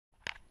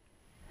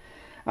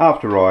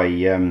after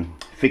I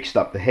fixed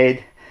up the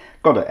head,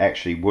 got it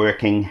actually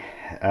working.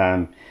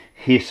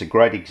 Here's a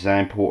great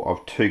example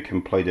of two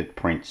completed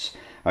prints.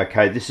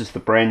 Okay, this is the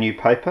brand new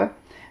paper.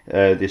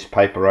 This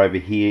paper over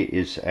here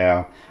is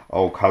our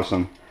old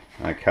cousin.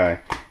 Okay,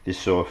 this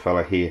sort of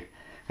fella here,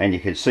 and you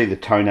can see the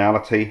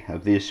tonality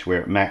of this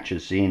where it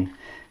matches in.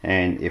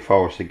 And if I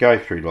was to go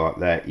through like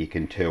that, you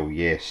can tell,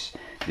 yes,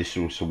 this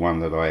was the one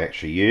that I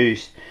actually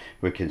used.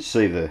 We can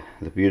see the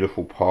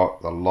beautiful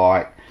pot, the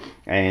light,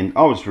 and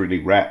I was really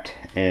wrapped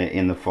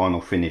in the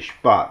final finish,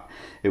 but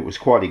it was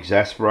quite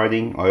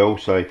exasperating. I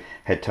also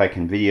had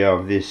taken video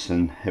of this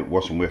and it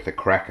wasn't worth a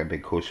cracker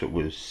because it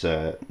was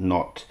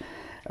not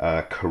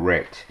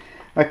correct.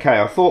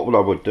 Okay, I thought what I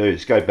would do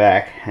is go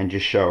back and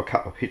just show a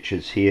couple of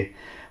pictures here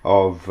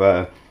of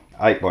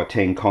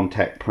 8x10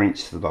 contact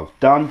prints that I've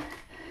done.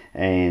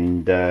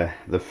 And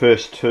the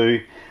first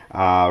two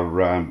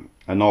are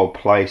an old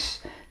place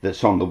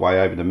that's on the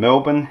way over to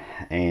Melbourne,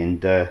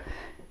 and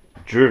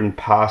driven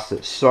past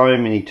it so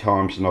many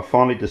times, and I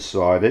finally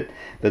decided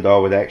that I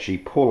would actually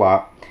pull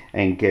up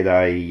and get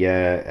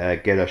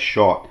a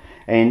shot.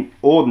 And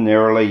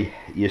ordinarily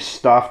you're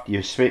stuffed,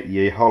 you've spent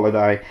your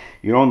holiday,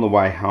 you're on the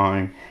way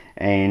home,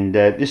 and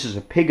this is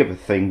a pig of a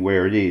thing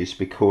where it is,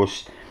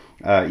 because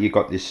you've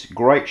got this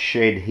great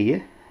shed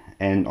here,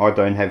 and I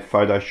don't have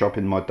Photoshop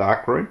in my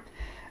darkroom.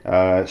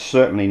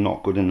 Certainly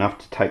not good enough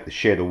to take the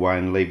shed away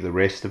and leave the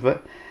rest of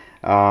it.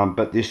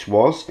 But this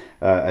was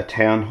a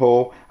town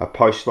hall, a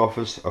post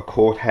office, a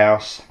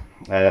courthouse,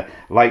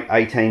 late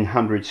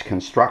 1800s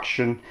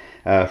construction.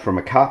 From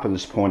a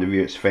carpenter's point of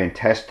view, it's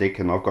fantastic,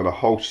 and I've got a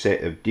whole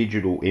set of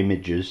digital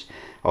images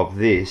of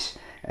this.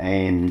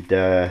 And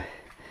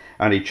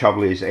only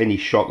trouble is, any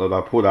shot that I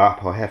put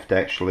up, I have to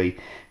actually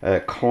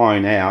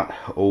clone out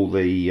all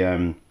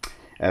the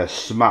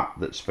smut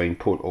that's been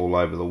put all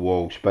over the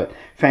walls. But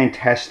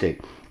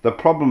fantastic. The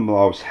problem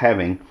I was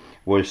having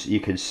was, you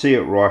can see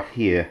it right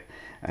here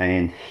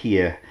and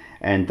here,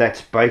 and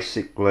that's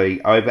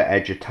basically over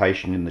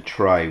agitation in the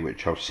tray,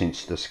 which I've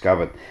since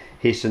discovered.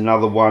 Here's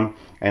another one,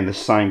 and the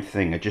same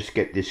thing. I just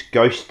get this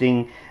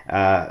ghosting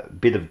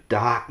bit of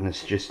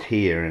darkness just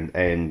here,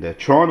 and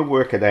trying to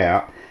work it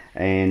out.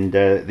 And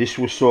this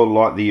was sort of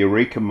like the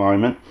eureka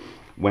moment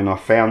when I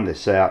found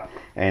this out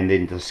and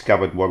then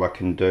discovered what I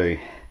can do.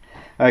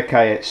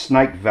 Okay, at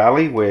Snake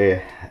Valley,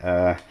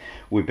 where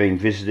we've been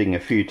visiting a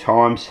few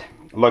times,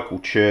 local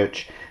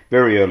church,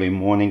 very early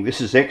morning.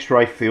 This is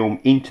x-ray film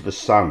into the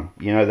sun.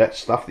 You know, that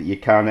stuff that you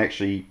can't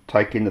actually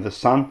take into the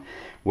sun?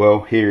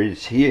 Well, here it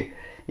is here.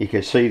 You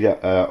can see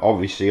that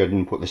obviously I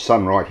didn't put the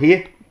sun right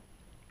here,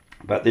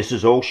 but this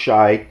is all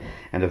shade,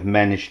 and I've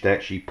managed to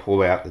actually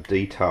pull out the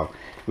detail.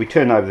 We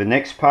turn over the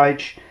next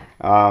page.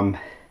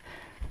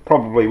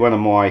 Probably one of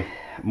my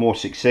more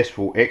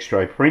successful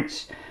x-ray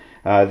prints.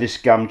 This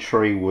gum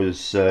tree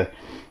was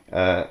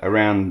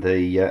around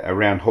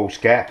Halls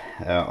Gap.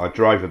 I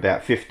drove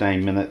about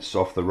 15 minutes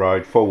off the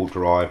road, four-wheel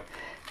drive,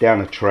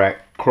 down a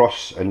track,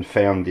 cross, and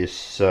found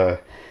this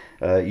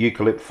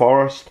eucalypt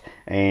forest.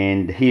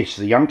 And here's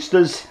the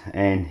youngsters,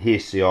 and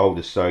here's the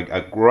oldest. So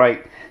a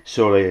great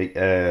sort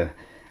of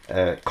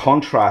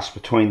contrast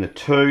between the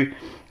two.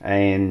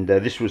 And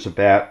this was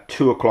about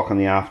 2 o'clock in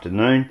the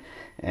afternoon,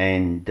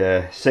 and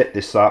set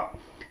this up,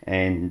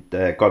 and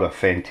got a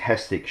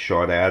fantastic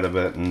shot out of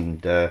it,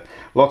 and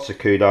lots of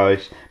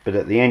kudos. But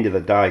at the end of the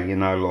day, you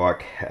know,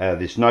 like,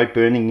 there's no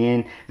burning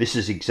in. This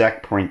is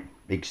exact print,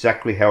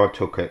 exactly how I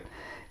took it,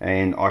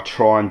 and I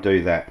try and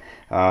do that.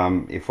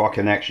 If I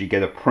can actually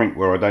get a print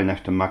where I don't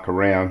have to muck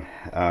around,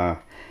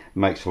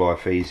 makes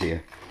life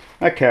easier.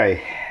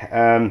 Okay,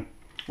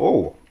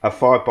 oh, a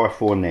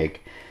 5x4 neg.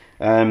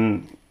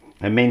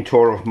 A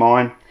mentor of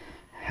mine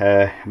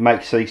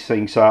makes these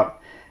things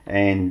up,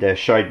 and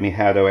showed me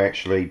how to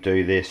actually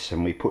do this,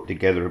 and we put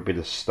together a bit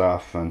of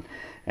stuff,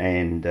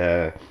 and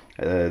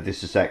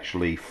this is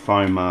actually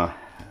FOMA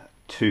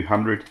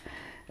 200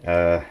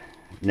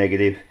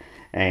 negative,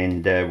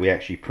 and we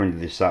actually printed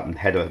this up and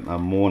had a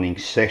morning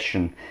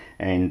session,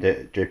 and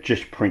it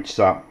just prints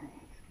up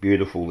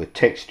beautiful. The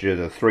texture,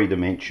 the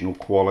three-dimensional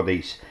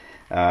qualities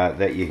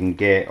that you can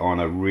get on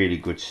a really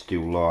good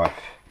still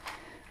life.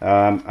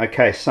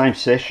 Okay, same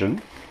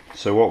session.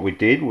 So what we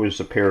did was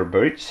a pair of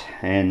boots,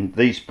 and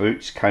these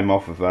boots came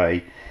off of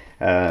a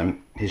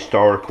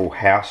historical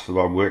house that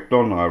I worked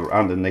on. They were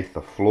underneath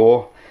the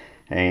floor,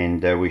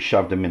 and we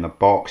shoved them in a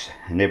box,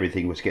 and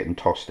everything was getting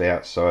tossed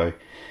out. So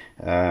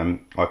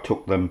I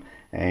took them,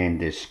 and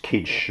there's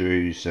kids'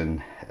 shoes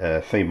and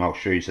female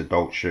shoes,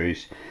 adult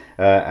shoes,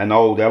 an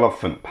old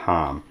elephant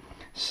palm.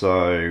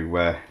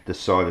 So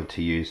decided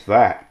to use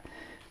that.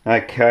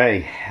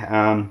 Okay.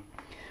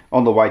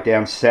 On the way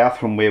down south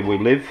from where we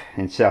live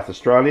in South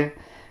Australia,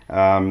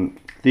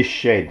 this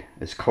shed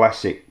is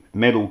classic.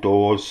 Metal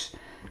doors,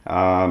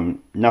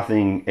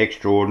 nothing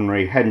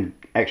extraordinary. Hadn't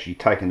actually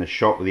taken a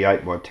shot with the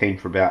 8x10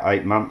 for about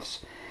 8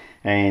 months,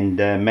 and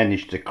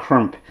managed to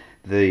crimp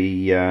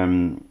the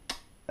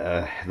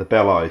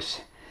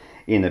bellows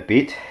in a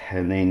bit,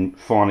 and then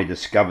finally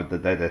discovered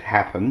that that had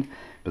happened.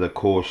 But of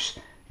course,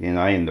 you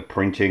know, in the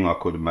printing. I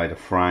could have made a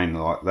frame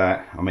like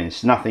that. I mean,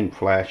 it's nothing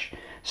flash.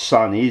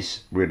 Sun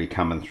is really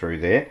coming through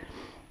there.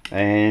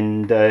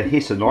 And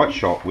here's a night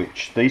shot,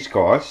 which these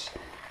guys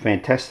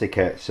fantastic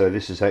at. So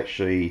this is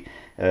actually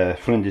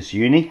Flinders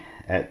Uni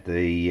at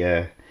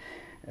the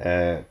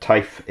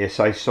TAFE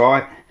SA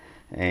site,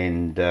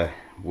 and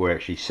we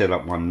actually set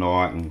up one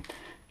night and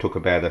took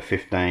about a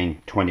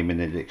 15-20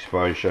 minute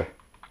exposure.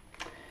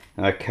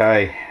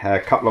 Okay, a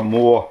couple of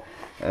more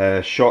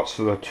shots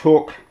that I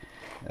took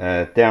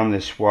down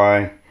this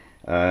way.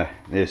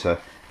 There's a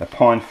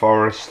pine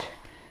forest,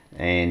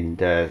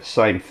 and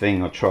same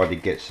thing, I tried to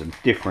get some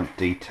different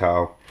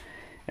detail,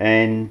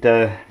 and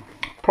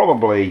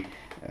probably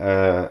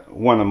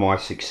one of my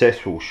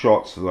successful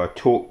shots that I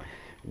took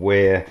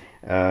where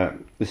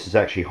this is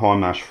actually High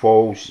Marsh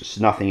Falls. It's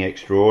nothing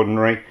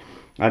extraordinary.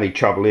 Only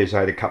trouble is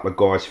I had a couple of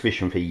guys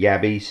fishing for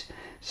yabbies,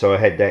 so I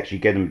had to actually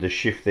get them to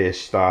shift their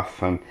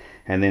stuff, and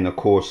then of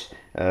course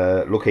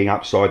looking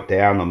upside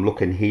down, I'm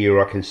looking here,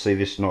 I can see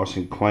this nice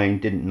and clean.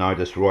 Didn't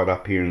notice right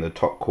up here in the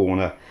top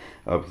corner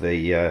of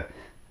the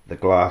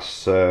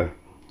glass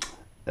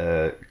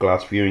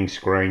glass viewing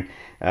screen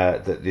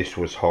that this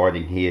was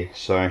hiding here,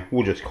 so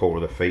we'll just call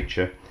it a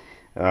feature.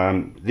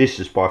 This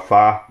is by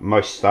far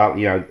most stark,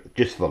 you know,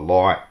 just the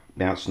light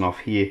bouncing off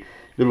here, a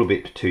little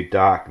bit too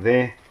dark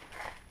there.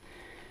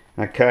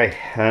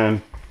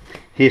 Okay,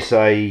 here's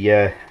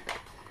a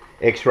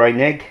X-ray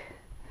neg,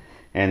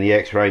 and the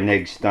X-ray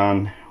neg's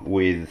done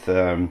with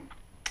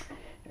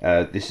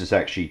this is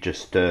actually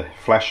just a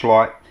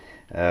flashlight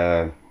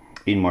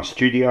in my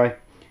studio,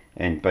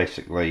 and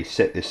basically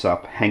set this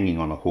up hanging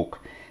on a hook,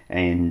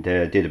 and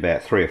did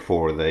about 3 or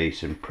 4 of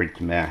these and printed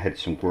them out. Had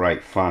some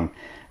great fun.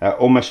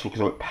 Almost looks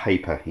like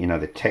paper, you know,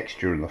 the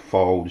texture and the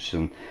folds,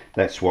 and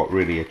that's what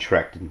really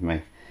attracted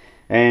me.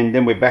 And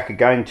then we're back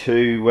again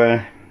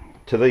to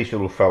these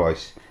little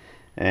fellows,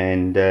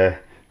 and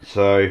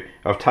so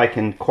I've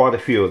taken quite a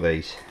few of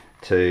these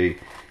to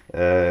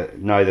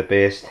know the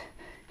best.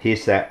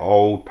 Here's that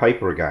old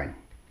paper again.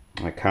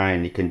 Okay,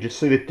 and you can just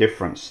see the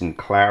difference in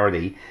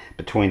clarity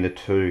between the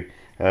two.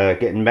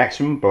 Getting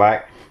maximum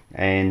black,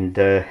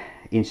 and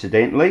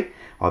incidentally,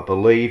 I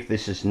believe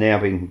this is now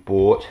being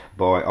bought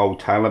by Old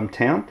Talem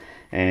Town,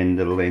 and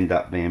it'll end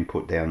up being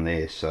put down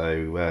there,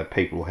 so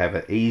people will have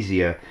an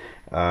easier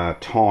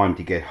time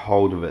to get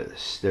hold of it,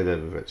 instead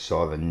of it's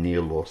either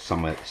nil or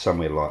somewhere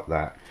like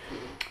that.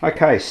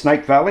 Okay,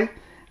 Snake Valley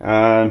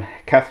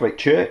Catholic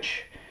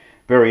Church.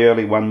 Very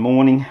early one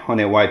morning on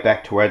our way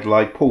back to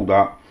Adelaide, pulled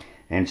up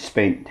and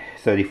spent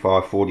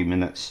 35-40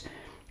 minutes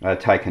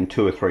taking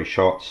 2 or 3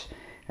 shots,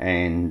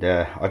 and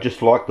I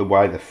just liked the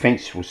way the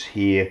fence was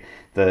here,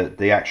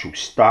 the actual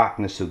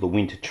starkness of the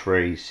winter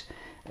trees,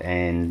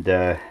 and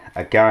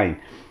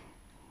again,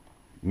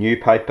 new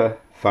paper,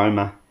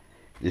 foamer,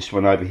 this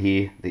one over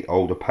here, the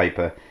older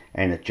paper,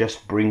 and it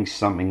just brings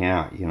something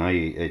out, you know,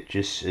 it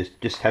just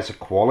has a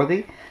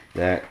quality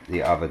that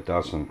the other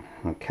doesn't.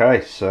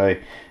 Okay, so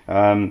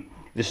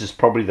this is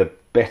probably the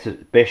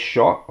best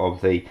shot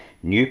of the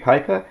new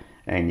paper,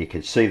 and you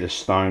can see the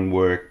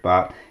stonework,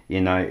 but you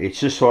know, it's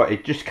just like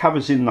it just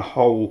covers in the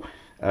whole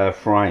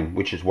frame,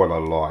 which is what I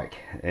like.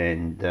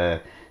 And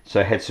so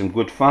I had some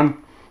good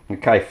fun.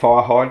 Okay,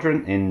 fire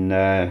hydrant in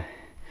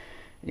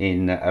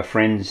a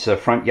friend's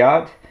front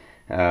yard,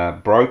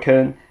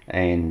 broken,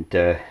 and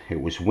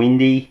it was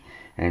windy,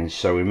 and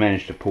so we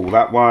managed to pull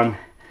that one.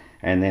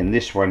 And then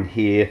this one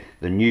here,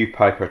 the new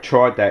paper, I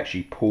tried to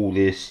actually pull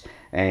this,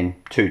 and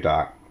too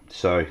dark,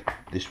 so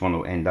this one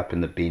will end up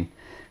in the bin.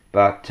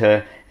 But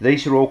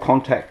these are all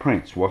contact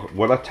prints.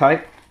 What I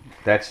take,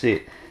 that's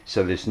it.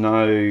 So there's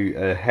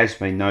no has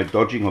been no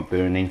dodging or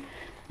burning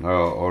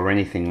or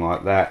anything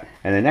like that.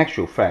 And in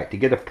actual fact, to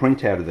get a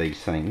print out of these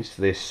things,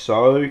 they're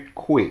so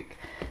quick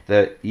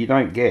that you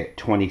don't get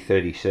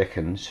 20-30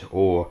 seconds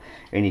or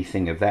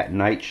anything of that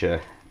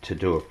nature to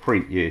do a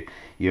print.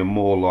 You're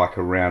more like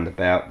around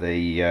about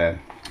the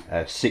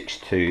 6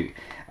 to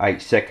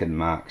 8 second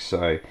mark.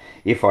 So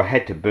if I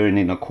had to burn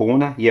in a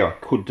corner, yeah, I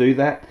could do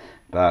that,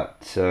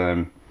 but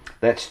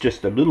that's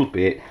just a little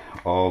bit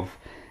of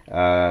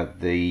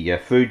the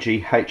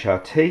Fuji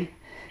HRT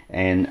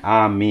and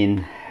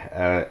R-Minn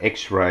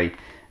X-ray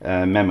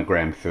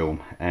mammogram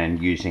film,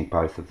 and using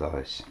both of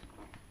those.